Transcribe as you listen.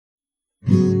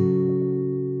Imagine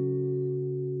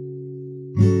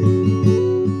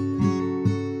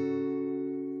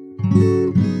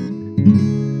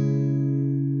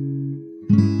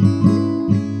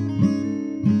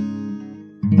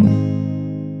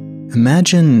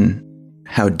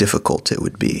how difficult it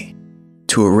would be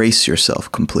to erase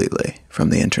yourself completely from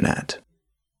the internet.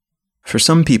 For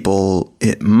some people,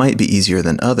 it might be easier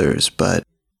than others, but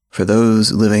for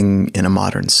those living in a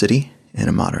modern city, in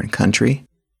a modern country,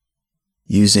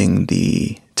 using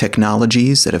the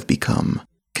technologies that have become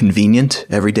convenient,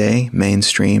 everyday,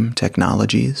 mainstream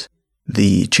technologies,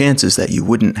 the chances that you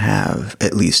wouldn't have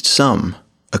at least some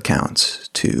accounts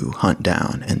to hunt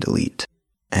down and delete,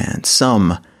 and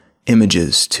some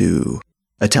images to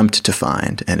attempt to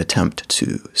find and attempt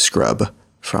to scrub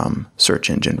from search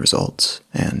engine results,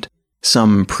 and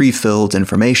some pre-filled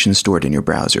information stored in your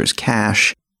browser's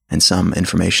cache, and some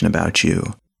information about you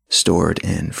stored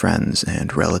in friends'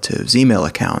 and relatives' email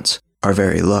accounts are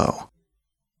very low.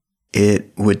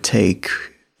 It would take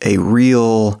a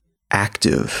real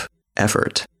active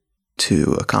effort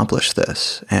to accomplish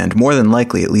this, and more than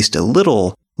likely at least a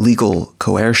little legal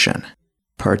coercion,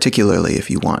 particularly if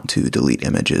you want to delete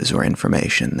images or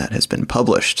information that has been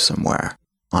published somewhere,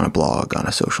 on a blog, on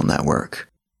a social network,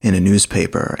 in a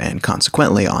newspaper, and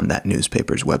consequently on that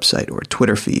newspaper's website or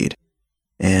Twitter feed.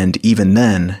 And even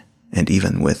then, and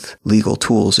even with legal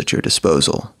tools at your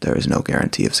disposal, there is no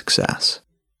guarantee of success.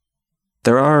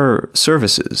 There are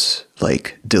services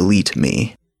like Delete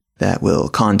Me that will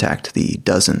contact the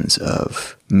dozens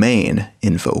of main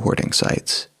info hoarding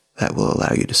sites that will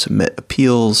allow you to submit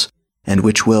appeals and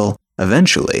which will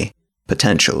eventually,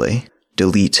 potentially,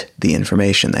 delete the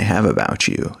information they have about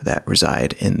you that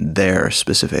reside in their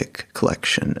specific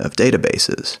collection of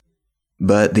databases.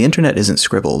 But the internet isn't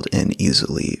scribbled in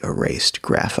easily erased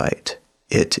graphite.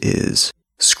 It is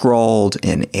scrawled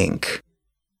in ink.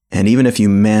 And even if you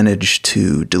manage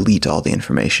to delete all the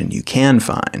information you can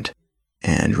find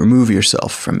and remove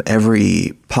yourself from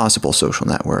every possible social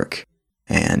network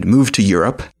and move to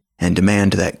Europe and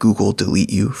demand that Google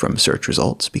delete you from search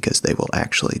results, because they will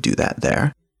actually do that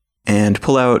there, and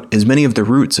pull out as many of the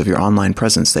roots of your online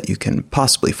presence that you can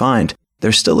possibly find,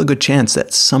 there's still a good chance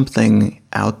that something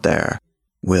out there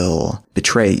will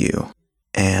betray you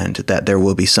and that there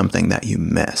will be something that you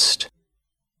missed.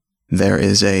 There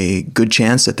is a good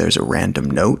chance that there's a random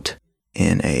note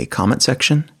in a comment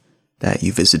section that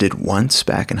you visited once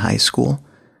back in high school,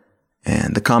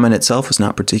 and the comment itself was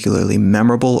not particularly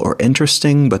memorable or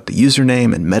interesting, but the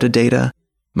username and metadata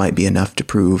might be enough to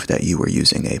prove that you were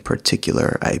using a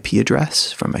particular IP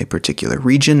address from a particular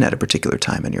region at a particular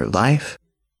time in your life.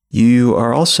 You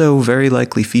are also very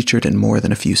likely featured in more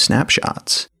than a few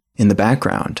snapshots, in the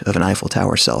background of an Eiffel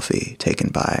Tower selfie taken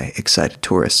by excited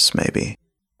tourists maybe,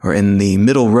 or in the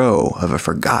middle row of a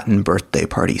forgotten birthday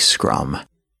party scrum,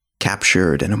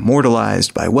 captured and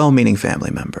immortalized by well-meaning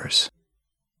family members.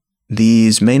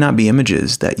 These may not be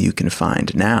images that you can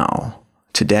find now,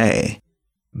 today,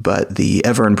 but the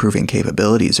ever-improving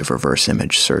capabilities of reverse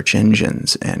image search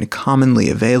engines and commonly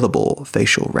available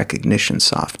facial recognition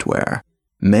software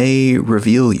may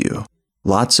reveal you,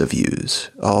 lots of views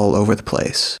all over the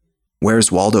place.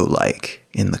 Where's Waldo like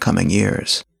in the coming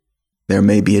years? There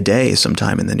may be a day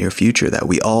sometime in the near future that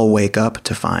we all wake up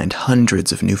to find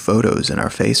hundreds of new photos in our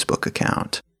Facebook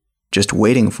account, just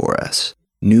waiting for us,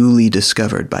 newly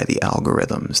discovered by the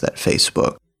algorithms that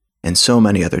Facebook and so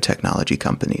many other technology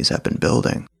companies have been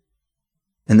building.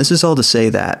 And this is all to say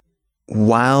that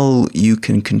while you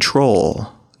can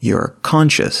control your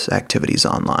conscious activities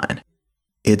online,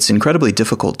 it's incredibly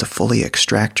difficult to fully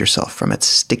extract yourself from its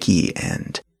sticky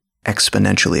and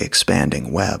exponentially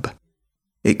expanding web.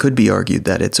 It could be argued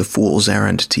that it's a fool's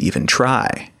errand to even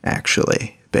try,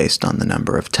 actually, based on the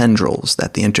number of tendrils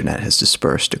that the internet has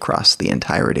dispersed across the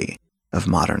entirety of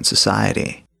modern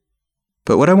society.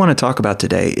 But what I want to talk about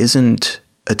today isn't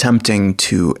attempting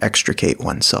to extricate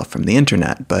oneself from the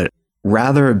internet, but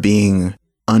rather being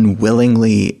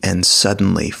unwillingly and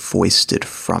suddenly foisted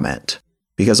from it.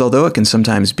 Because although it can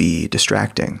sometimes be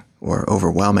distracting or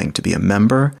overwhelming to be a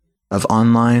member of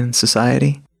online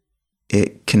society,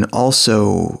 it can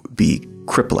also be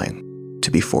crippling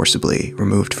to be forcibly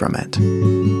removed from it.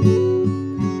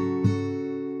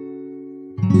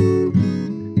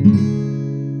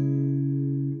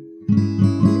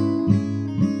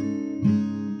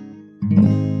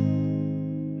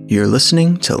 You're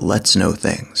listening to Let's Know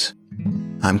Things.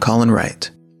 I'm Colin Wright.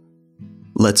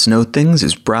 Let's Know Things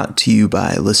is brought to you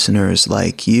by listeners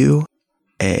like you.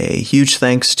 A huge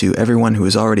thanks to everyone who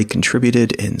has already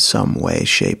contributed in some way,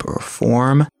 shape, or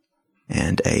form,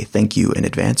 and a thank you in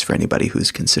advance for anybody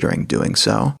who's considering doing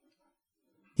so.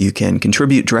 You can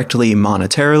contribute directly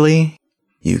monetarily.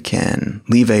 You can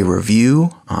leave a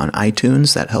review on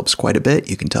iTunes. That helps quite a bit.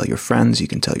 You can tell your friends. You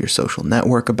can tell your social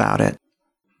network about it.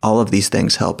 All of these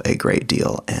things help a great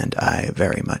deal, and I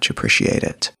very much appreciate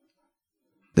it.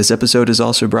 This episode is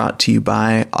also brought to you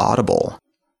by Audible.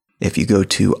 If you go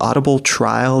to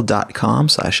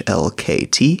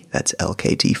audibletrial.com/LKT, that's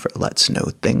LKT for Let's Know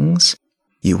Things,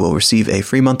 you will receive a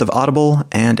free month of Audible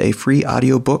and a free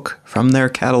audiobook from their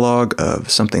catalog of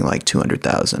something like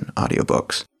 200,000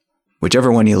 audiobooks.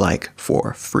 Whichever one you like,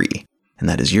 for free. And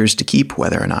that is yours to keep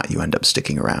whether or not you end up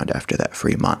sticking around after that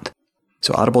free month.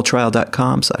 So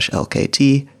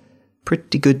audibletrial.com/LKT,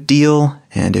 pretty good deal.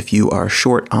 And if you are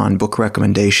short on book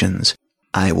recommendations,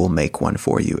 I will make one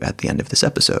for you at the end of this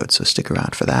episode, so stick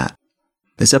around for that.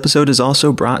 This episode is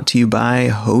also brought to you by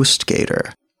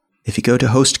HostGator. If you go to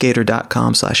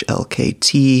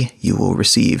hostgator.com/LKT, you will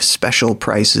receive special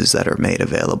prices that are made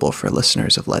available for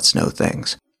listeners of Let's Know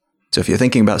Things. So if you're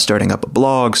thinking about starting up a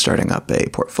blog, starting up a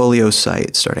portfolio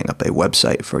site, starting up a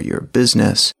website for your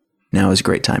business, now is a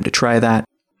great time to try that.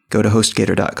 Go to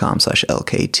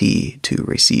hostgator.com/LKT to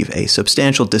receive a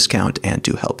substantial discount and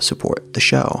to help support the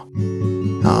show.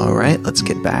 All right, let's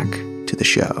get back to the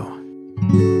show.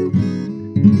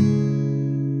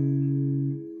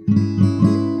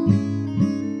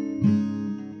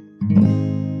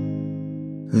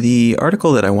 The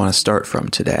article that I want to start from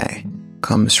today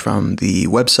comes from the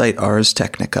website Ars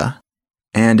Technica,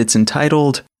 and it's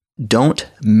entitled, "Don't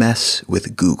Mess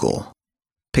with Google.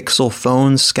 Pixel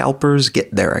phone scalpers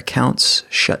get their accounts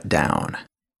shut down."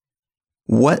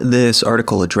 What this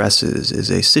article addresses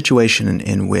is a situation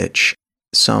in which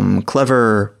some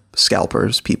clever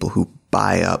scalpers, people who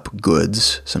buy up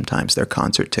goods, sometimes they're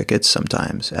concert tickets,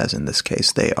 sometimes, as in this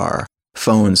case, they are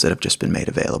phones that have just been made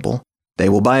available. They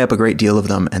will buy up a great deal of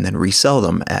them and then resell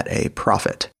them at a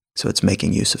profit. So it's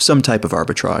making use of some type of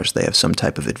arbitrage. They have some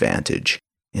type of advantage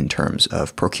in terms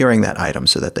of procuring that item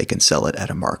so that they can sell it at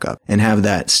a markup and have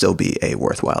that still be a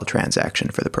worthwhile transaction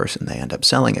for the person they end up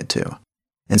selling it to.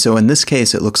 And so in this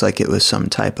case, it looks like it was some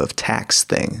type of tax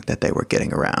thing that they were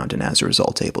getting around and as a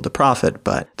result able to profit.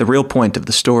 But the real point of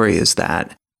the story is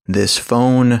that this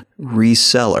phone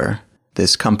reseller,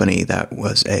 this company that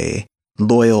was a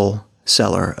loyal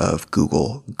seller of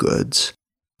Google goods,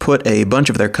 put a bunch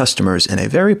of their customers in a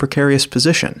very precarious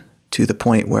position to the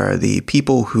point where the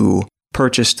people who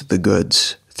purchased the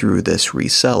goods through this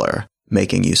reseller,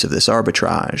 making use of this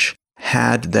arbitrage,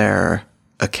 had their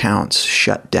accounts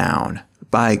shut down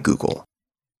by Google.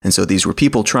 And so these were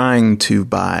people trying to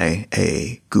buy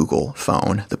a Google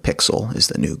phone. The Pixel is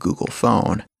the new Google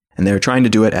phone. And they were trying to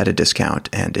do it at a discount,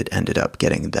 and it ended up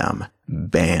getting them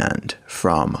banned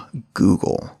from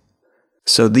Google.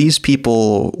 So these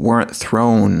people weren't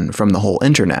thrown from the whole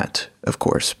internet, of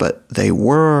course, but they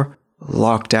were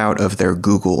locked out of their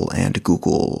Google and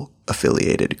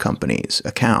Google-affiliated companies'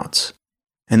 accounts.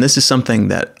 And this is something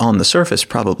that on the surface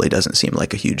probably doesn't seem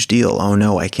like a huge deal. Oh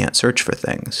no, I can't search for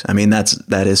things. I mean,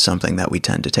 that is something that we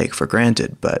tend to take for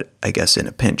granted, but I guess in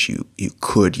a pinch you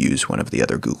could use one of the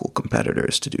other Google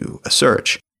competitors to do a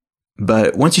search.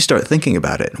 But once you start thinking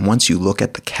about it, and once you look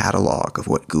at the catalog of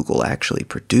what Google actually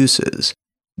produces,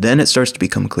 then it starts to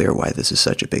become clear why this is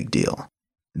such a big deal.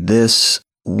 This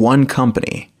one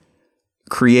company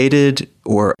created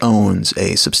or owns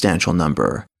a substantial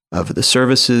number of the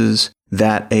services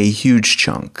that a huge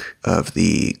chunk of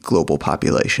the global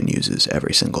population uses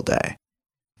every single day.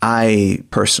 I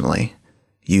personally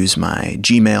use my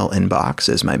Gmail inbox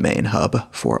as my main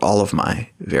hub for all of my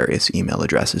various email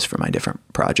addresses for my different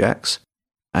projects.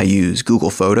 I use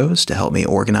Google Photos to help me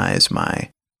organize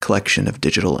my collection of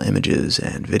digital images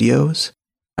and videos.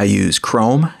 I use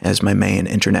Chrome as my main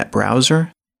internet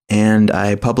browser, and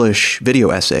I publish video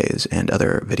essays and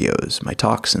other videos, my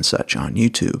talks and such, on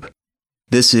YouTube.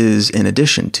 This is in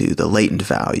addition to the latent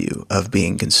value of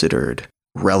being considered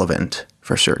relevant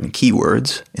for certain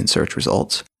keywords in search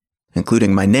results,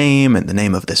 including my name and the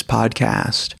name of this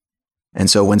podcast. And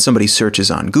so when somebody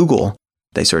searches on Google,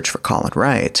 they search for Colin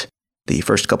Wright, the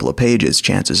first couple of pages,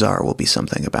 chances are, will be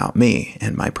something about me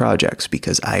and my projects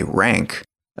because I rank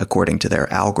according to their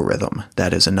algorithm.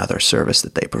 That is another service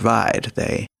that they provide.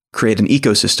 They create an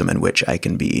ecosystem in which I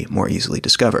can be more easily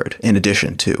discovered, in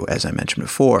addition to, as I mentioned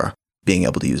before, being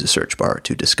able to use a search bar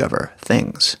to discover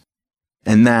things.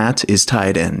 And that is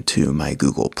tied into my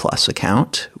Google Plus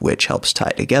account, which helps tie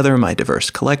together my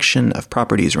diverse collection of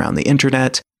properties around the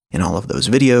internet in all of those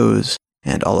videos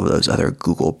and all of those other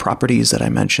Google properties that I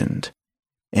mentioned.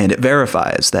 And it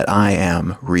verifies that I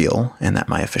am real and that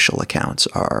my official accounts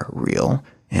are real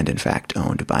and in fact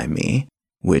owned by me.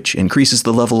 which increases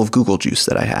the level of Google juice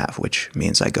that I have, which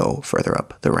means I go further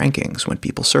up the rankings when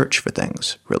people search for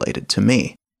things related to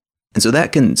me. And so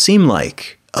that can seem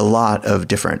like a lot of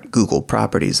different Google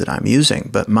properties that I'm using,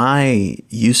 but my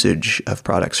usage of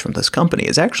products from this company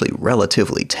is actually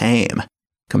relatively tame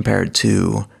compared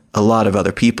to a lot of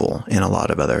other people in a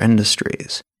lot of other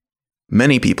industries.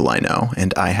 Many people I know,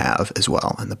 and I have as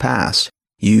well in the past,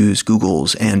 use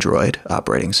Google's Android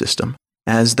operating system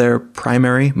as their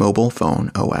primary mobile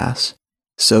phone OS.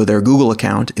 So their Google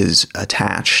account is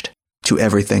attached to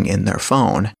everything in their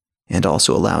phone and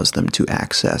also allows them to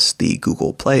access the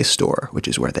Google Play Store, which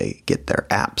is where they get their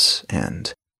apps.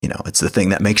 And, it's the thing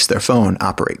that makes their phone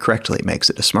operate correctly, makes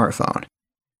it a smartphone.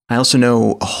 I also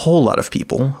know a whole lot of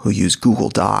people who use Google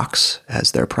Docs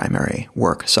as their primary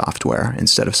work software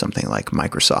instead of something like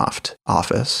Microsoft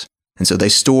Office. And so they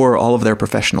store all of their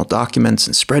professional documents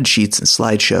and spreadsheets and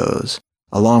slideshows,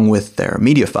 along with their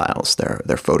media files,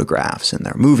 their photographs and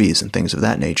their movies and things of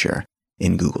that nature,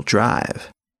 in Google Drive.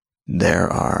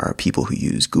 There are people who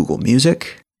use Google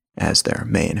Music as their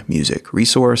main music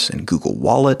resource, and Google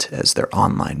Wallet as their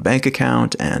online bank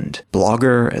account, and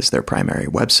Blogger as their primary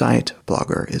website.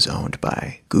 Blogger is owned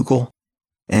by Google.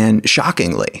 And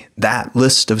shockingly, that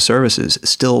list of services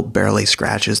still barely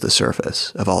scratches the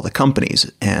surface of all the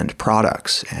companies and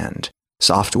products and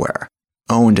software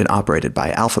owned and operated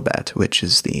by Alphabet, which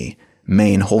is the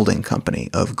main holding company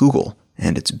of Google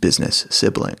and its business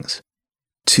siblings.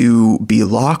 To be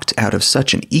locked out of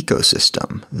such an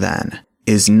ecosystem, then,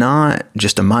 is not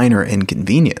just a minor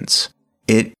inconvenience.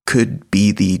 It could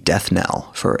be the death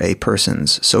knell for a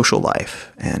person's social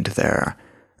life and their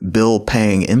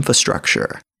bill-paying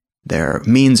infrastructure, their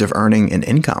means of earning an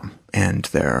income, and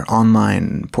their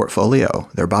online portfolio,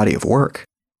 their body of work.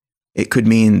 It could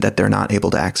mean that they're not able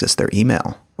to access their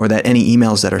email, or that any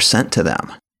emails that are sent to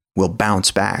them will bounce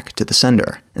back to the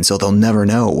sender, and so they'll never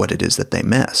know what it is that they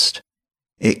missed.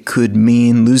 It could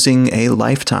mean losing a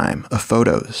lifetime of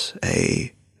photos,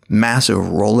 a massive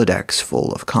Rolodex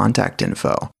full of contact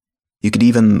info. You could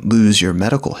even lose your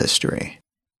medical history.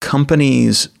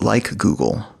 Companies like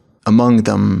Google, among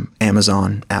them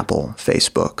Amazon, Apple,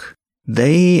 Facebook,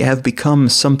 they have become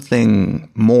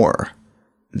something more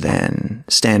than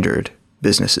standard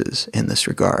businesses in this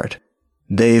regard.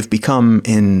 They've become,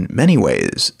 in many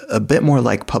ways, a bit more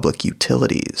like public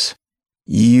utilities.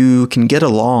 You can get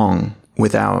along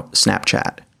without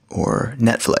Snapchat or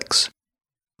Netflix.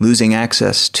 Losing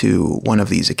access to one of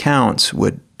these accounts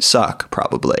would suck,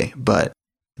 probably, but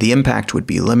the impact would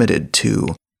be limited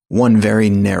to one very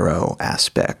narrow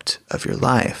aspect of your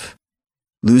life.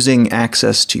 Losing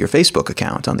access to your Facebook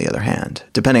account, on the other hand,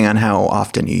 depending on how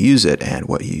often you use it and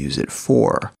what you use it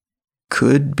for,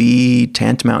 could be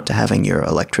tantamount to having your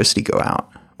electricity go out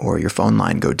or your phone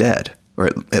line go dead, or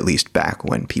at least back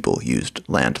when people used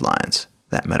landlines.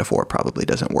 That metaphor probably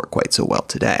doesn't work quite so well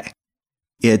today.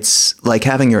 It's like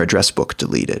having your address book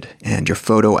deleted and your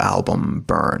photo album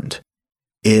burned.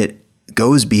 It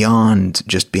goes beyond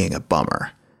just being a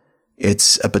bummer.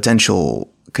 It's a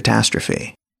potential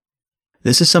catastrophe.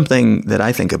 This is something that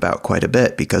I think about quite a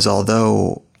bit because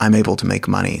although I'm able to make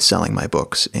money selling my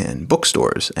books in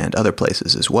bookstores and other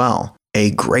places as well,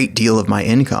 a great deal of my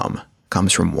income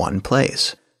comes from one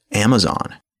place,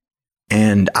 Amazon.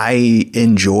 And I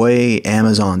enjoy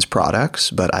Amazon's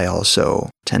products, but I also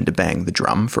tend to bang the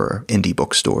drum for indie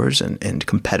bookstores and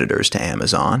competitors to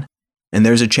Amazon. And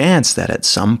there's a chance that at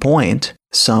some point,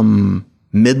 some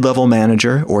mid-level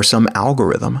manager or some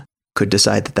algorithm could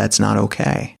decide that that's not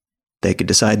okay. They could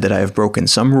decide that I have broken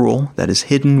some rule that is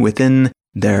hidden within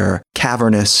their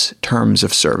cavernous terms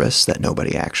of service that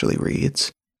nobody actually reads.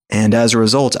 And as a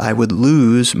result, I would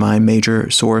lose my major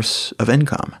source of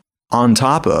income, on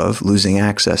top of losing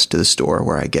access to the store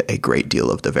where I get a great deal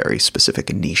of the very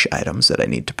specific niche items that I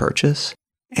need to purchase,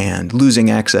 and losing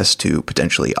access to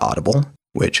potentially Audible,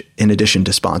 which, in addition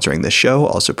to sponsoring this show,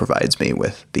 also provides me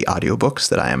with the audiobooks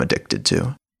that I am addicted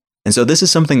to. And so this is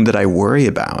something that I worry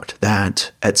about,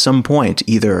 that at some point,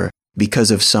 either because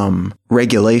of some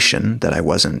regulation that I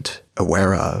wasn't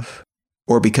aware of,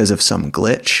 or because of some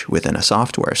glitch within a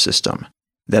software system,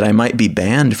 that I might be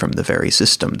banned from the very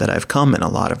system that I've come in a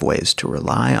lot of ways to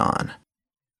rely on.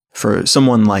 For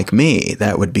someone like me,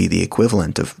 that would be the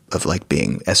equivalent of like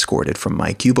being escorted from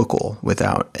my cubicle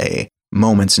without a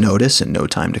moment's notice and no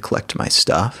time to collect my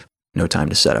stuff, no time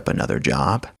to set up another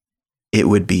job. It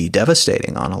would be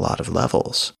devastating on a lot of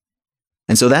levels.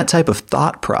 And so that type of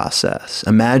thought process,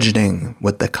 imagining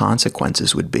what the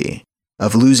consequences would be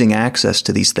of losing access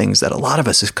to these things that a lot of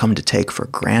us have come to take for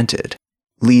granted,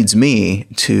 leads me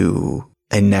to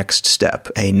a next step,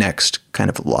 a next kind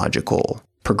of logical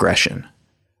progression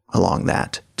along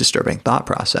that disturbing thought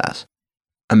process.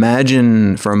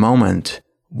 Imagine for a moment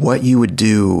what you would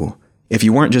do if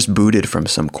you weren't just booted from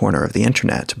some corner of the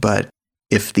internet, but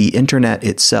if the internet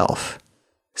itself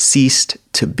ceased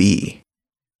to be,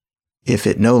 if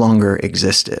it no longer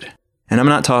existed. And I'm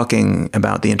not talking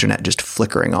about the internet just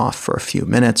flickering off for a few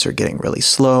minutes or getting really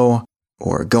slow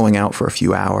or going out for a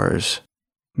few hours,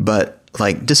 but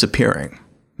like disappearing,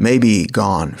 maybe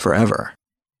gone forever.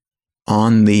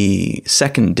 On the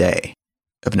second day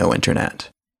of no internet,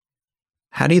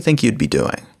 how do you think you'd be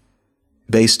doing?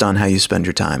 Based on how you spend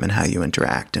your time and how you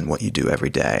interact and what you do every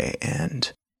day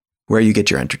and where you get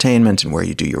your entertainment and where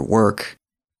you do your work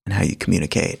and how you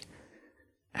communicate.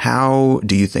 How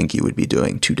do you think you would be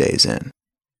doing 2 days in?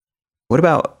 What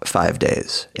about 5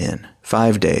 days in?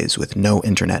 5 days with no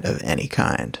internet of any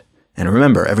kind. And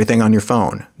remember, everything on your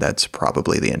phone, that's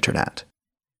probably the internet.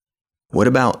 What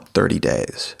about 30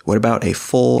 days? What about a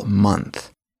full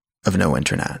month of no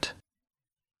internet?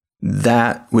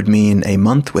 That would mean a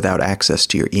month without access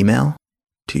to your email,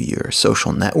 to your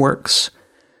social networks,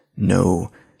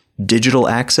 no digital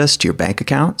access to your bank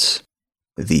accounts.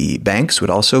 The banks would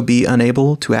also be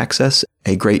unable to access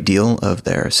a great deal of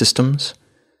their systems.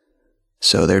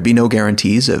 So there'd be no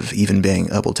guarantees of even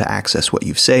being able to access what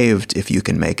you've saved if you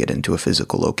can make it into a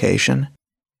physical location.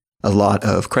 A lot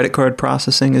of credit card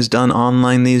processing is done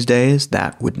online these days.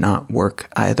 That would not work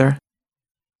either.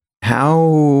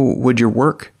 How would your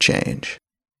work change?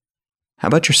 How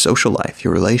about your social life,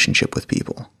 your relationship with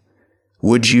people?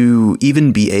 Would you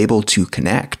even be able to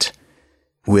connect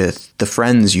with the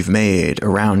friends you've made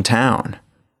around town,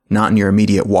 not in your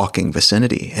immediate walking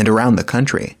vicinity, and around the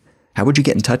country? How would you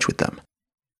get in touch with them?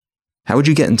 How would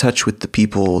you get in touch with the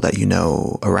people that you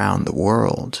know around the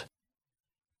world?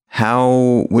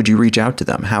 How would you reach out to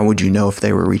them? How would you know if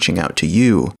they were reaching out to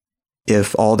you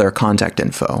if all their contact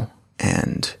info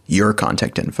and your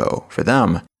contact info for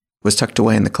them was tucked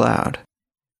away in the cloud?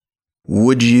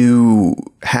 Would you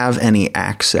have any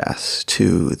access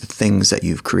to the things that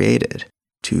you've created,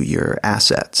 to your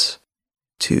assets,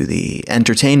 to the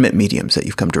entertainment mediums that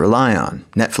you've come to rely on?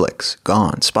 Netflix,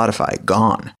 gone. Spotify,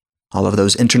 gone. All of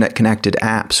those internet-connected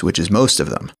apps, which is most of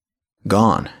them,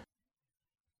 gone.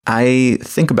 I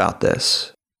think about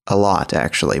this a lot,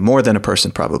 actually, more than a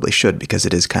person probably should, because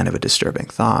it is kind of a disturbing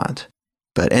thought.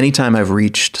 But anytime I've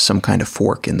reached some kind of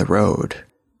fork in the road,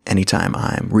 anytime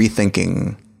I'm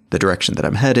rethinking the direction that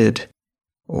I'm headed,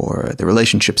 or the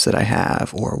relationships that I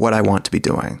have, or what I want to be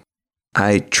doing,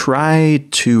 I try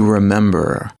to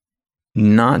remember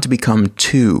not to become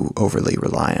too overly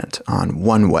reliant on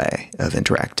one way of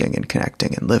interacting and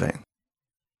connecting and living.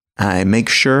 I make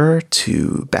sure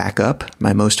to back up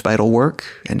my most vital work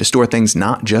and to store things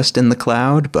not just in the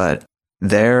cloud, but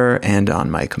there and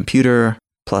on my computer,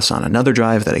 plus on another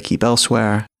drive that I keep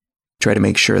elsewhere. Try to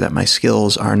make sure that my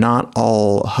skills are not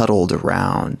all huddled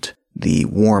around the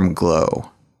warm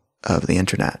glow of the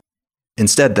internet.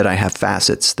 Instead, that I have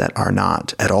facets that are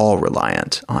not at all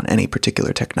reliant on any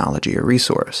particular technology or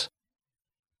resource.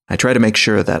 I try to make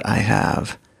sure that I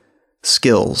have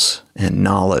skills and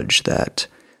knowledge that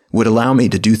would allow me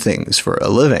to do things for a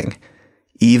living,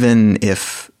 even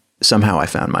if somehow I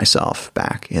found myself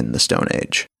back in the Stone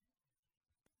Age.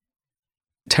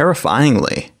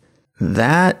 Terrifyingly,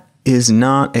 that is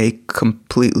not a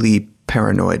completely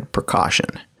paranoid precaution.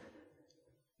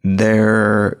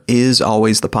 There is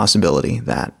always the possibility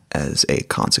that, as a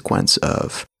consequence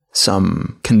of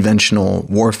some conventional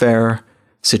warfare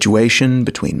situation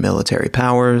between military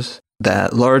powers,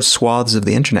 that large swaths of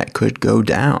the internet could go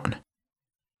down.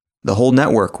 The whole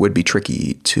network would be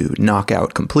tricky to knock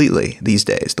out completely these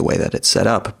days, the way that it's set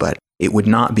up, but it would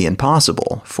not be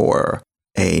impossible for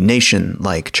a nation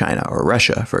like China or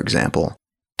Russia, for example,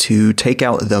 to take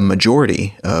out the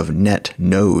majority of net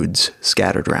nodes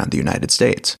scattered around the United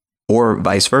States, or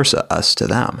vice versa, us to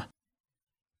them.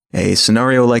 A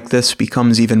scenario like this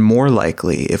becomes even more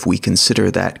likely if we consider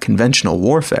that conventional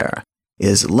warfare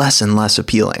is less and less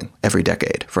appealing every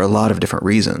decade for a lot of different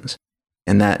reasons,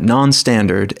 and that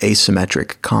non-standard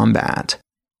asymmetric combat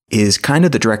is kind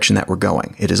of the direction that we're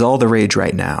going. It is all the rage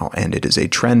right now, and it is a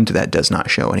trend that does not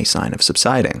show any sign of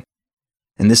subsiding.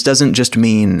 And this doesn't just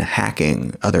mean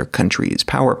hacking other countries'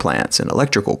 power plants and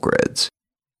electrical grids.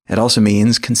 It also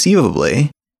means,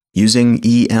 conceivably, using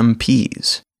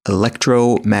EMPs,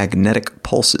 electromagnetic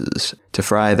pulses, to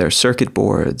fry their circuit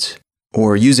boards,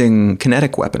 or using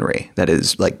kinetic weaponry, that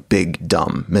is, like big,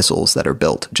 dumb missiles that are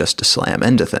built just to slam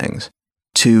into things,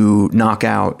 to knock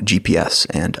out GPS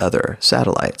and other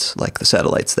satellites, like the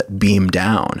satellites that beam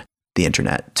down the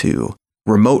internet to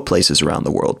remote places around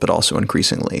the world, but also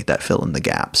increasingly that fill in the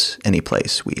gaps, any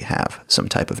place we have some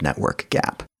type of network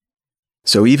gap.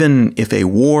 So even if a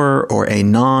war or a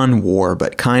non-war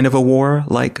but kind of a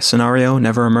war-like scenario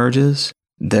never emerges,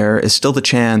 there is still the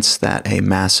chance that a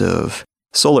massive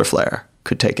solar flare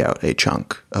could take out a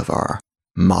chunk of our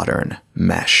modern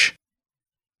mesh.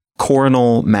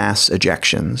 Coronal mass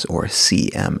ejections, or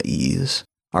CMEs,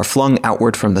 are flung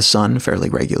outward from the sun fairly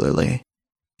regularly,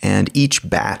 and each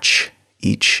batch,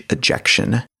 each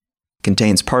ejection,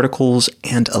 contains particles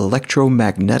and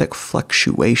electromagnetic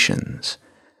fluctuations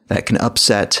that can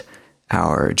upset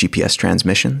our GPS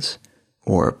transmissions,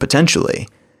 or potentially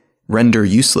render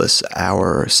useless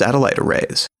our satellite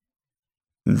arrays.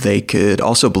 They could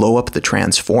also blow up the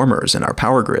transformers in our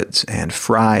power grids and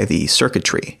fry the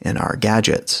circuitry in our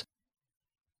gadgets.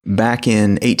 Back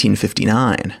in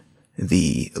 1859,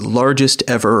 the largest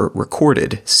ever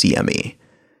recorded CME,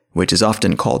 which is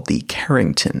often called the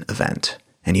Carrington event,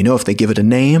 and if they give it a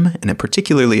name, and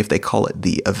particularly if they call it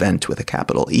the event with a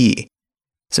capital E,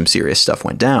 some serious stuff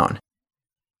went down.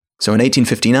 So in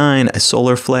 1859, a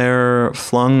solar flare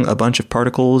flung a bunch of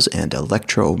particles and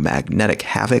electromagnetic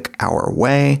havoc our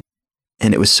way,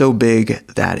 and it was so big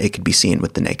that it could be seen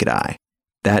with the naked eye.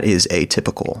 That is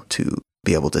atypical to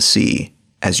be able to see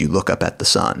as you look up at the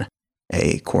sun,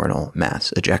 a coronal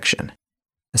mass ejection,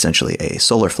 essentially a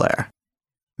solar flare.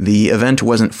 The event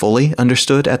wasn't fully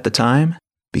understood at the time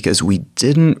because we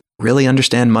didn't really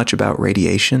understand much about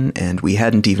radiation, and we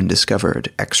hadn't even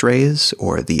discovered X-rays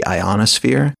or the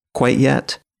ionosphere quite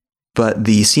yet. But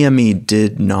the CME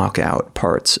did knock out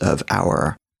parts of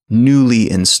our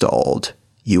newly installed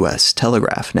U.S.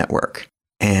 telegraph network.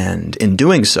 And in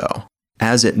doing so,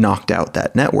 as it knocked out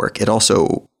that network, it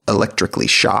also electrically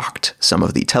shocked some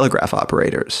of the telegraph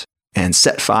operators and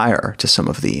set fire to some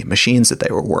of the machines that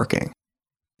they were working.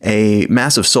 A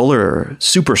massive solar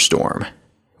superstorm,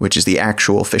 which is the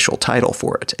actual official title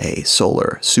for it, a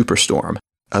solar superstorm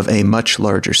of a much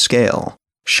larger scale,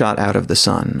 shot out of the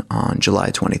sun on July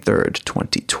 23rd,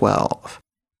 2012.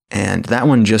 And that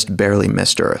one just barely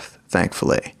missed Earth,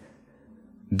 thankfully.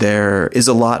 There is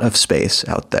a lot of space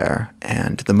out there,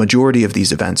 and the majority of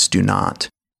these events do not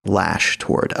lash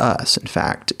toward us. In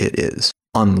fact, it is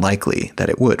unlikely that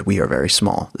it would. We are very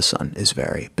small. The sun is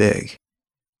very big.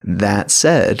 That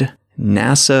said,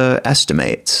 NASA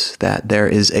estimates that there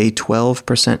is a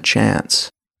 12% chance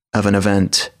of an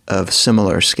event of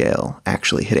similar scale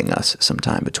actually hitting us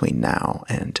sometime between now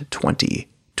and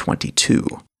 2022.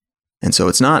 And so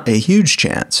it's not a huge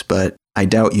chance, but I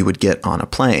doubt you would get on a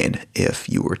plane if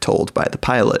you were told by the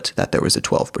pilot that there was a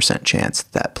 12% chance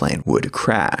that plane would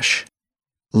crash.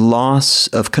 Loss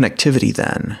of connectivity,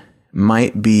 then,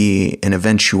 might be an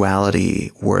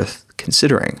eventuality worth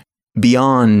considering,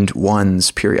 beyond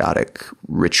one's periodic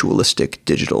ritualistic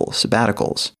digital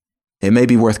sabbaticals. It may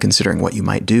be worth considering what you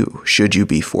might do should you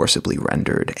be forcibly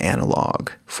rendered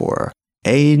analog for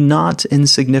a not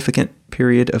insignificant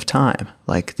period of time,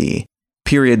 like the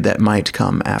period that might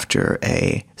come after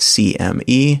a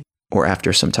CME or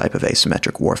after some type of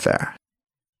asymmetric warfare.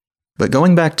 But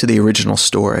going back to the original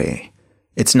story,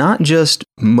 it's not just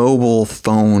mobile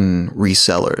phone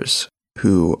resellers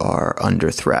who are under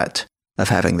threat of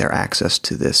having their access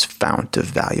to this fount of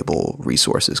valuable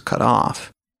resources cut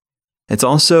off. It's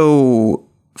also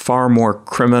far more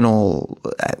criminals.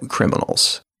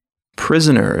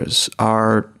 Prisoners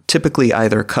are typically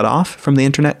either cut off from the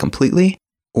internet completely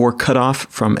or cut off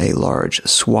from a large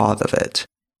swath of it.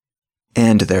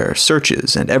 And their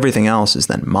searches and everything else is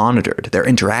then monitored. Their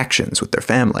interactions with their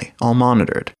family, all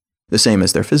monitored, the same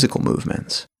as their physical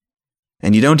movements.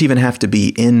 And you don't even have to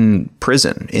be in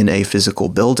prison, in a physical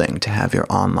building, to have your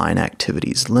online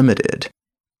activities limited.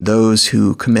 Those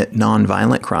who commit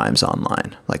nonviolent crimes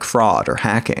online, like fraud or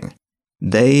hacking,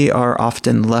 they are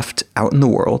often left out in the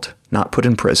world, not put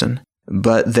in prison,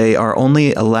 but they are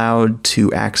only allowed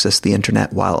to access the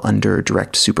internet while under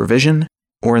direct supervision,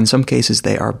 or in some cases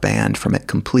they are banned from it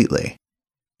completely.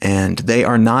 And they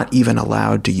are not even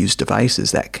allowed to use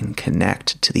devices that can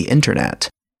connect to the internet,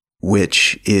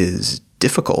 which is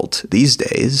difficult these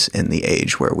days in the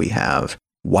age where we have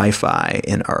Wi-Fi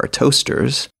in our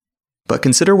toasters. But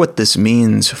consider what this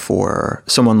means for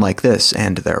someone like this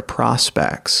and their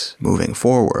prospects moving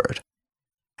forward.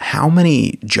 How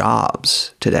many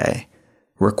jobs today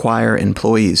require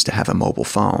employees to have a mobile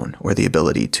phone or the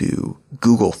ability to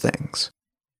Google things?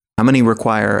 How many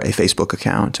require a Facebook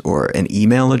account or an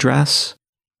email address?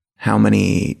 How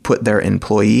many put their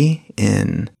employee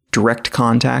in direct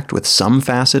contact with some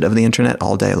facet of the internet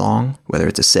all day long, whether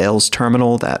it's a sales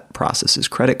terminal that processes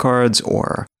credit cards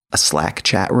or a Slack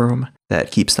chat room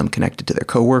that keeps them connected to their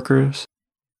coworkers?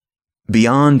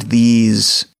 Beyond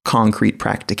these concrete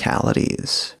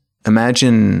practicalities,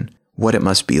 imagine what it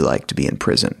must be like to be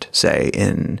imprisoned, say,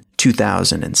 in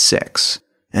 2006,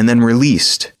 and then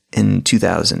released in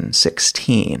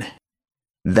 2016.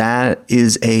 That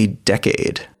is a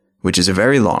decade, which is a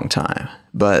very long time,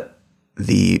 but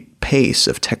the pace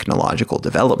of technological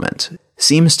development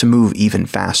seems to move even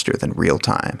faster than real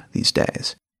time these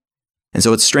days. And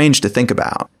so it's strange to think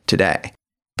about today,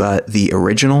 but the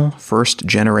original first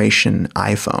generation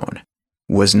iPhone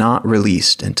was not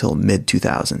released until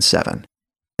mid-2007.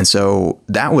 And so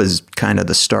that was kind of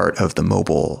the start of the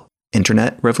mobile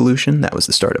internet revolution. That was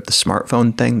the start of the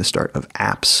smartphone thing, the start of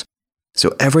apps.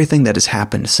 So everything that has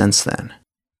happened since then,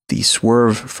 the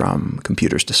swerve from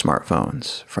computers to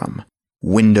smartphones, from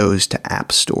Windows to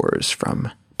app stores,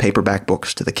 from paperback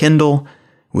books to the Kindle,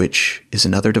 which is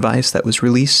another device that was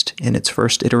released in its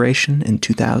first iteration in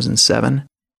 2007,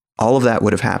 all of that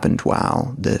would have happened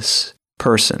while this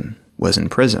person was in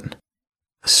prison.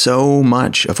 So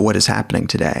much of what is happening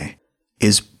today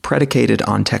is predicated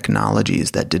on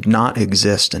technologies that did not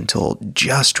exist until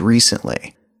just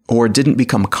recently, or didn't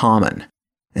become common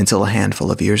until a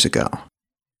handful of years ago.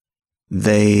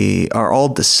 They are all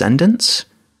descendants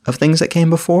of things that came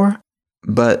before,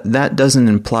 but that doesn't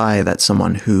imply that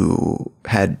someone who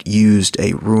had used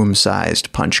a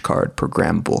room-sized punch card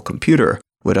programmable computer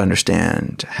would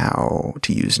understand how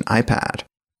to use an iPad,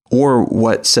 or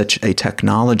what such a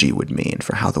technology would mean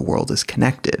for how the world is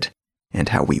connected, and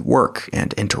how we work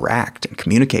and interact and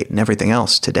communicate and everything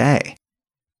else today.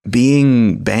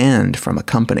 Being banned from a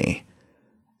company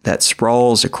that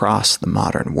sprawls across the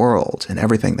modern world and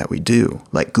everything that we do,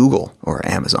 like Google or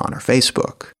Amazon or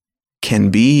Facebook,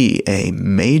 can be a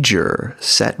major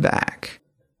setback.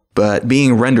 But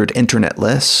being rendered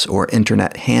internetless or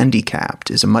internet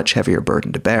handicapped is a much heavier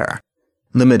burden to bear,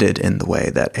 limited in the way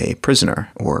that a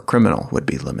prisoner or a criminal would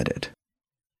be limited.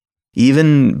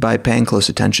 Even by paying close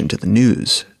attention to the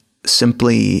news,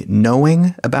 simply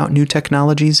knowing about new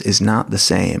technologies is not the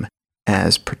same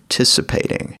as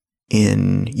participating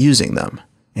in using them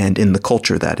and in the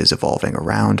culture that is evolving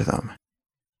around them.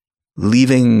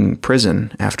 Leaving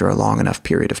prison after a long enough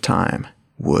period of time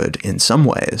would, in some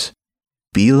ways,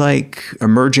 be like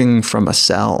emerging from a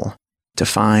cell to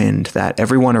find that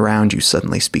everyone around you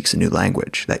suddenly speaks a new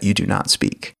language that you do not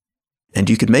speak. And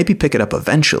you could maybe pick it up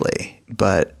eventually,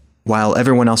 but while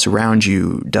everyone else around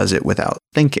you does it without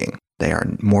thinking, they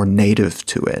are more native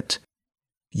to it,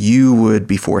 you would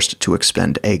be forced to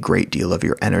expend a great deal of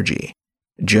your energy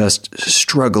just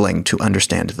struggling to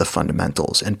understand the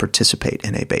fundamentals and participate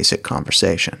in a basic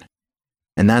conversation.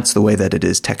 And that's the way that it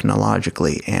is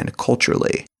technologically and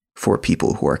culturally for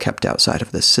people who are kept outside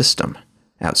of this system,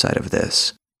 outside of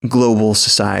this global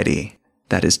society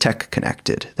that is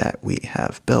tech-connected that we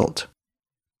have built.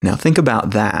 Now think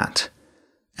about that,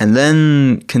 and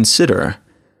then consider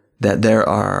that there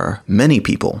are many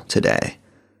people today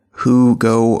who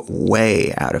go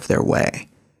way out of their way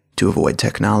to avoid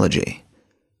technology,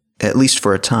 at least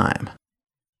for a time.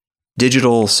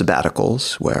 Digital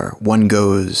sabbaticals, where one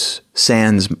goes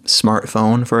sans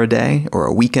smartphone for a day or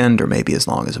a weekend or maybe as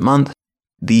long as a month,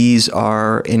 these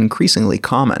are increasingly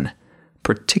common,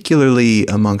 particularly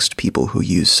amongst people who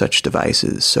use such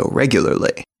devices so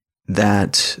regularly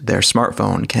that their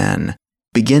smartphone can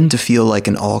begin to feel like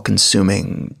an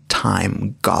all-consuming,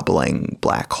 time-gobbling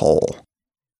black hole.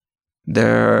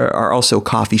 There are also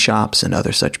coffee shops and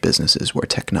other such businesses where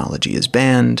technology is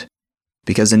banned,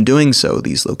 because in doing so,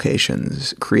 these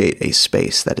locations create a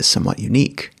space that is somewhat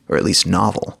unique, or at least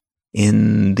novel,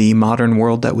 in the modern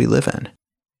world that we live in.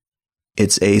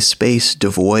 It's a space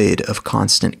devoid of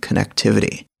constant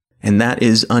connectivity, and that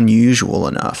is unusual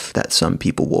enough that some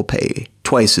people will pay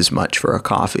twice as much for a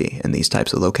coffee in these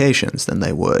types of locations than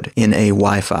they would in a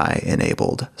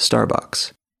Wi-Fi-enabled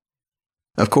Starbucks.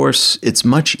 Of course, it's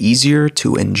much easier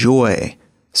to enjoy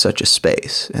such a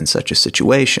space and such a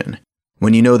situation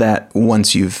when you know that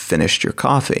once you've finished your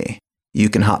coffee, you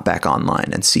can hop back online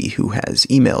and see who has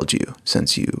emailed you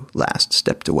since you last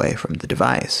stepped away from the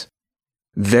device.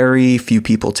 Very few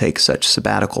people take such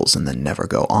sabbaticals and then never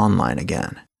go online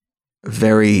again.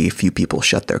 Very few people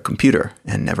shut their computer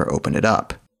and never open it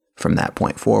up from that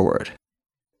point forward.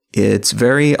 It's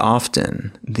very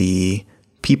often the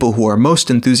people who are most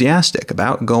enthusiastic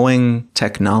about going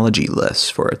technology-less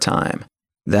for a time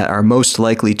that are most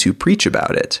likely to preach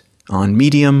about it on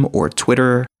Medium or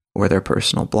Twitter or their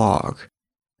personal blog.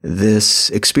 This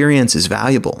experience is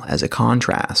valuable as a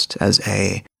contrast, as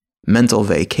a mental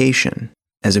vacation,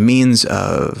 as a means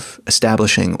of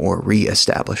establishing or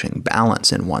re-establishing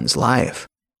balance in one's life.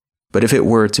 But if it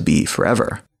were to be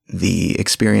forever, the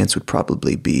experience would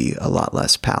probably be a lot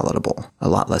less palatable, a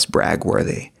lot less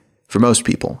brag-worthy, for most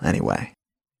people anyway.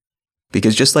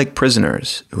 Because just like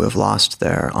prisoners who have lost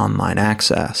their online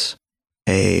access,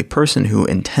 a person who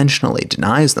intentionally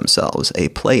denies themselves a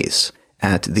place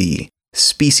at the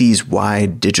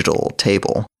species-wide digital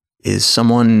table is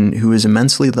someone who is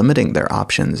immensely limiting their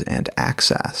options and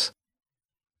access.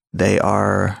 They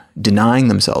are denying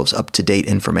themselves up-to-date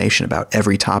information about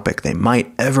every topic they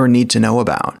might ever need to know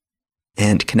about,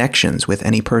 and connections with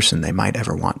any person they might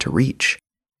ever want to reach.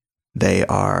 They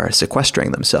are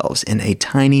sequestering themselves in a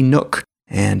tiny nook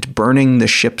and burning the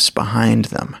ships behind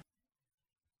them.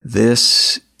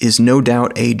 This is no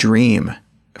doubt a dream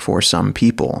for some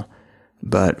people,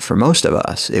 but for most of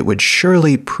us, it would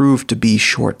surely prove to be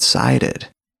short-sighted.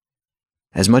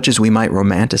 As much as we might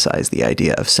romanticize the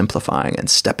idea of simplifying and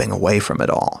stepping away from it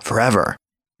all forever,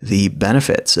 the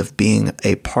benefits of being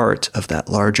a part of that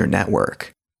larger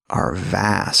network are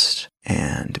vast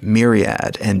and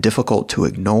myriad and difficult to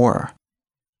ignore.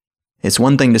 It's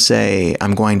one thing to say,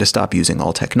 I'm going to stop using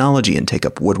all technology and take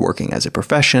up woodworking as a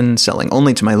profession, selling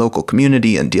only to my local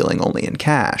community and dealing only in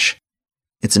cash.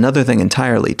 It's another thing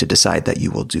entirely to decide that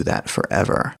you will do that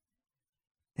forever,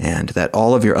 and that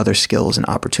all of your other skills and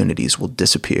opportunities will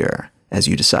disappear as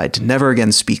you decide to never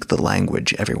again speak the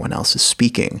language everyone else is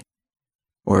speaking,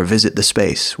 or visit the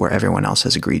space where everyone else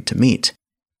has agreed to meet,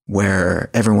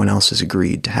 where everyone else has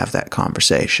agreed to have that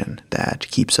conversation that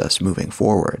keeps us moving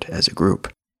forward as a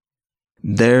group.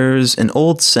 There's an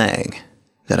old saying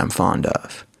that I'm fond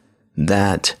of,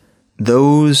 that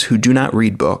those who do not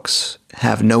read books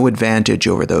have no advantage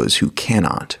over those who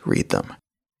cannot read them.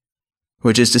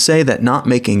 Which is to say that not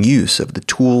making use of the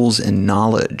tools and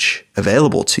knowledge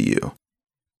available to you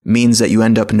means that you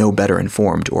end up no better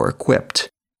informed or equipped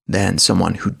than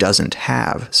someone who doesn't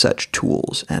have such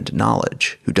tools and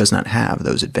knowledge, who does not have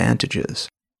those advantages.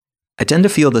 I tend to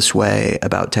feel this way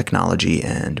about technology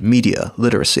and media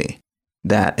literacy,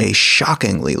 that a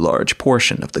shockingly large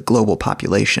portion of the global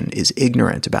population is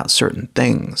ignorant about certain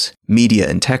things, media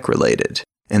and tech related,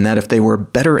 and that if they were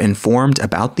better informed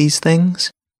about these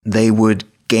things, they would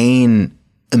gain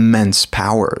immense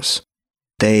powers.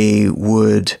 They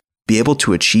would be able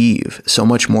to achieve so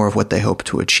much more of what they hope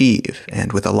to achieve,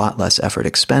 and with a lot less effort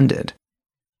expended.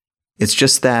 It's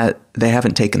just that they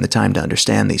haven't taken the time to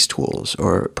understand these tools,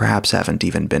 or perhaps haven't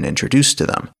even been introduced to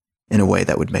them in a way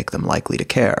that would make them likely to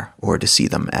care or to see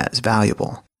them as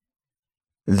valuable.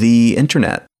 The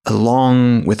internet,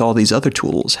 along with all these other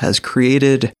tools, has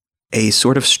created a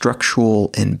sort of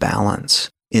structural imbalance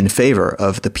in favor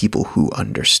of the people who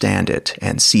understand it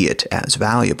and see it as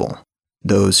valuable,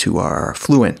 those who are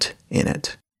fluent in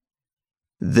it.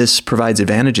 This provides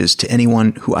advantages to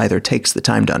anyone who either takes the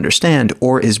time to understand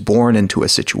or is born into a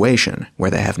situation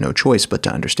where they have no choice but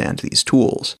to understand these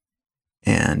tools.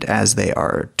 And as they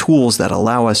are tools that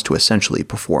allow us to essentially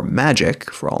perform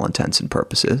magic, for all intents and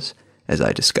purposes, as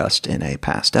I discussed in a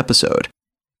past episode,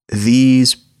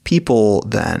 these people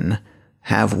then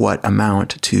have what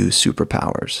amount to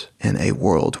superpowers in a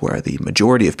world where the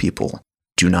majority of people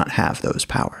do not have those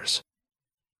powers.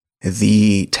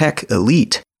 The tech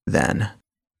elite, then,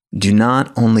 do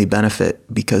not only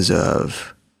benefit because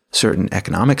of certain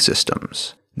economic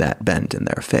systems that bend in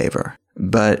their favor,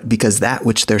 but because that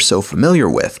which they're so familiar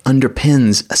with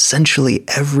underpins essentially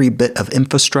every bit of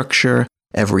infrastructure,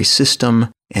 every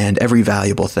system, and every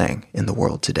valuable thing in the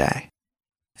world today.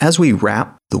 As we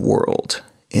wrap the world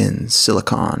in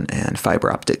silicon and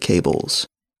fiber optic cables,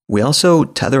 we also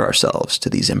tether ourselves to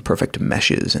these imperfect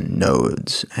meshes and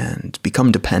nodes and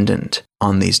become dependent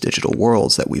on these digital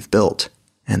worlds that we've built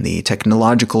and the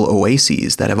technological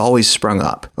oases that have always sprung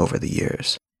up over the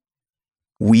years.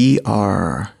 We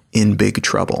are in big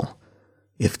trouble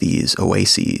if these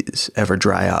oases ever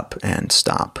dry up and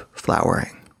stop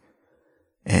flowering.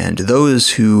 And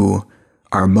those who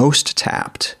are most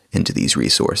tapped into these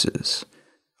resources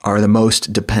are the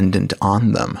most dependent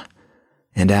on them,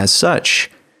 and as such,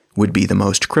 would be the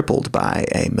most crippled by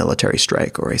a military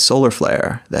strike or a solar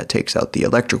flare that takes out the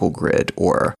electrical grid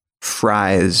or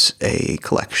fries a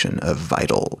collection of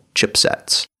vital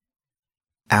chipsets.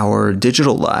 Our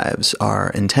digital lives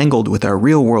are entangled with our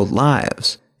real-world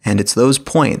lives, and it's those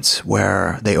points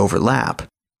where they overlap,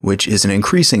 which is an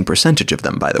increasing percentage of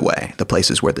them, by the way, the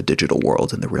places where the digital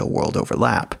world and the real world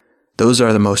overlap. Those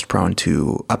are the most prone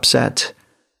to upset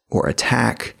or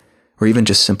attack or even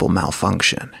just simple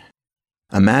malfunction.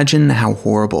 Imagine how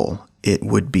horrible it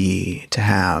would be to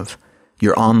have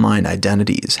your online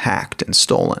identities hacked and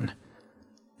stolen,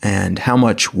 and how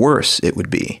much worse it would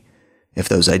be if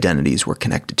those identities were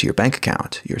connected to your bank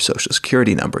account, your social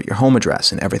security number, your home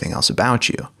address, and everything else about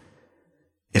you.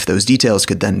 if those details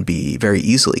could then be very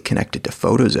easily connected to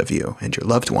photos of you and your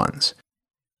loved ones.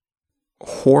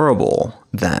 Horrible,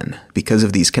 then, because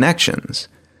of these connections,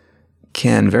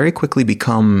 can very quickly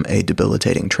become a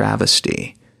debilitating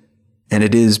travesty. And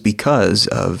it is because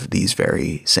of these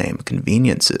very same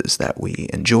conveniences that we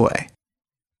enjoy.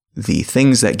 The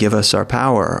things that give us our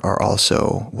power are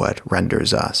also what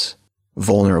renders us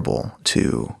vulnerable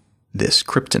to this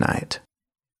kryptonite.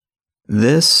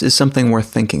 This is something worth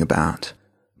thinking about,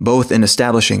 both in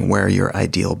establishing where your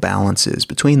ideal balance is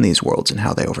between these worlds and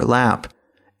how they overlap,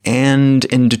 and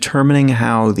in determining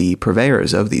how the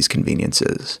purveyors of these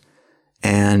conveniences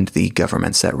and the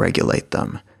governments that regulate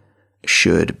them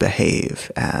should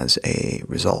behave as a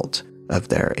result of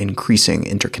their increasing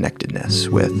interconnectedness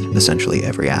with essentially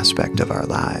every aspect of our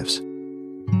lives.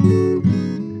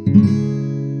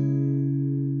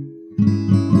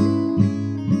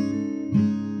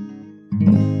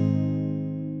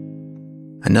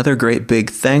 Another great big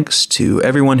thanks to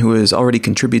everyone who has already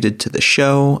contributed to the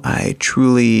show. I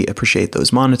truly appreciate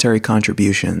those monetary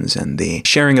contributions and the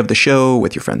sharing of the show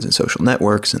with your friends in social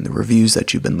networks and the reviews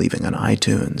that you've been leaving on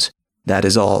iTunes. That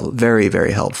is all very,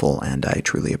 very helpful, and I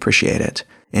truly appreciate it.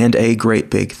 And a great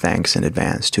big thanks in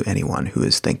advance to anyone who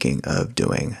is thinking of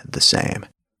doing the same.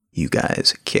 You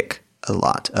guys kick a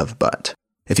lot of butt.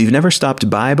 If you've never stopped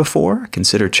by before,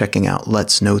 consider checking out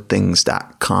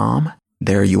letsknowthings.com.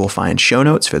 There you will find show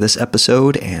notes for this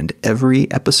episode and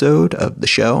every episode of the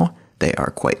show. They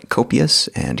are quite copious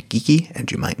and geeky,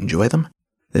 and you might enjoy them.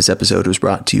 This episode was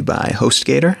brought to you by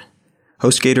HostGator.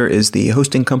 HostGator is the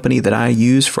hosting company that I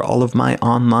use for all of my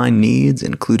online needs,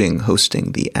 including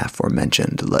hosting the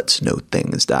aforementioned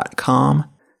letsknowthings.com.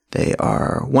 They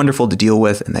are wonderful to deal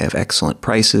with, and they have excellent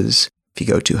prices. If you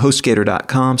go to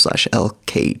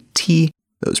hostgator.com/LKT,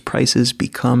 those prices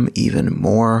become even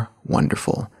more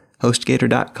wonderful.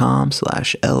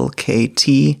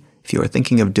 hostgator.com/LKT if you are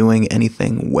thinking of doing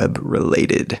anything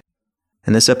web-related.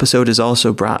 And this episode is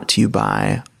also brought to you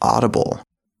by Audible.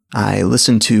 I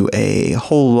listen to a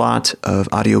whole lot of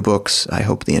audiobooks. I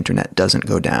hope the internet doesn't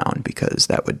go down because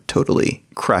that would totally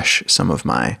crush some of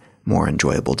my more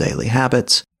enjoyable daily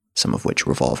habits, some of which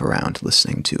revolve around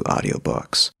listening to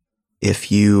audiobooks.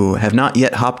 If you have not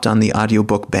yet hopped on the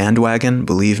audiobook bandwagon,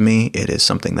 believe me, it is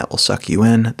something that will suck you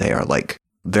in. They are like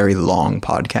very long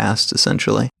podcasts,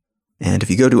 essentially. And if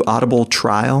you go to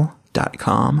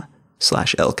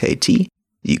audibletrial.com/LKT,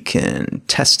 you can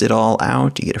test it all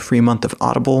out. You get a free month of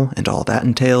Audible and all that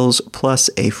entails, plus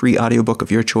a free audiobook of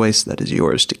your choice that is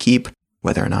yours to keep,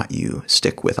 whether or not you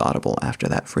stick with Audible after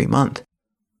that free month.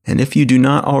 And if you do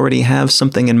not already have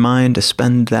something in mind to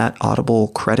spend that Audible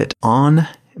credit on,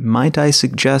 might I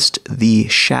suggest The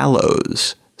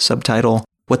Shallows, subtitle,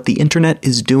 What the Internet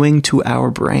is Doing to Our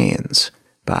Brains,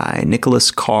 by Nicholas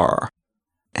Carr.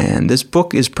 And this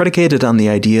book is predicated on the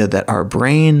idea that our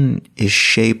brain is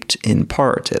shaped, in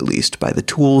part at least, by the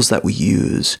tools that we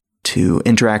use to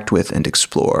interact with and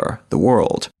explore the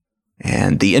world.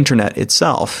 And the internet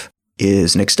itself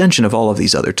is an extension of all of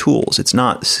these other tools. It's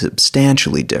not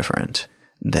substantially different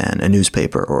than a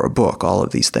newspaper or a book. All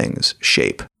of these things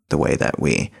shape the way that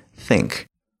we think.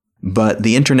 But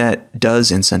the internet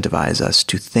does incentivize us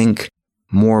to think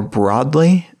more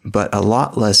broadly, but a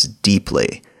lot less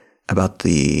deeply about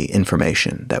the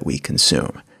information that we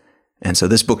consume. And so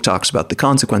this book talks about the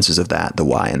consequences of that, the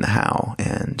why and the how,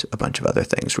 and a bunch of other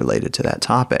things related to that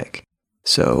topic.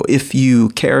 So if you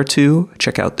care to,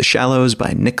 check out The Shallows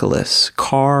by Nicholas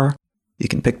Carr. You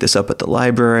can pick this up at the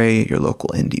library, your local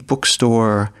indie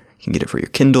bookstore. You can get it for your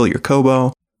Kindle, your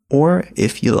Kobo. Or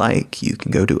if you like, you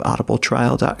can go to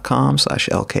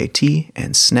audibletrial.com/LKT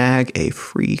and snag a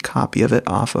free copy of it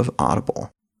off of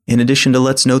Audible. In addition to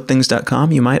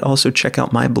letsknowthings.com, you might also check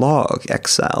out my blog,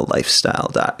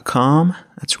 exilelifestyle.com.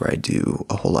 That's where I do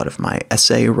a whole lot of my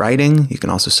essay writing. You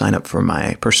can also sign up for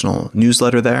my personal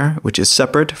newsletter there, which is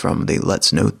separate from the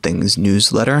Let's Know Things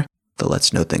newsletter. The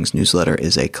Let's Know Things newsletter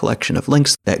is a collection of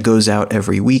links that goes out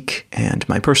every week, and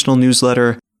my personal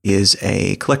newsletter is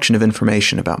a collection of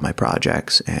information about my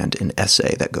projects and an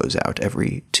essay that goes out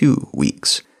every 2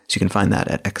 weeks. So you can find that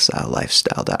at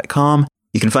exilelifestyle.com.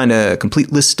 You can find a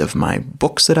complete list of my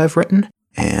books that I've written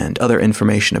and other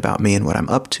information about me and what I'm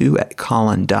up to at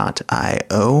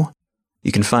Colin.io.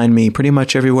 You can find me pretty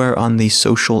much everywhere on the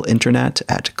social internet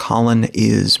at Colin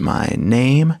is my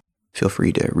name. Feel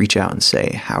free to reach out and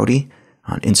say howdy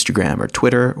on Instagram or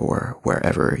Twitter or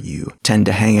wherever you tend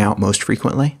to hang out most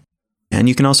frequently. And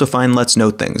you can also find Let's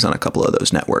Know Things on a couple of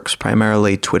those networks,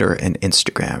 primarily Twitter and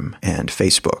Instagram and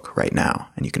Facebook right now.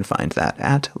 And you can find that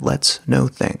at Let's Know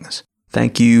Things.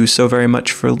 Thank you so very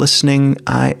much for listening.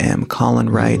 I am Colin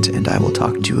Wright, and I will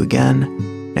talk to you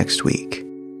again next week.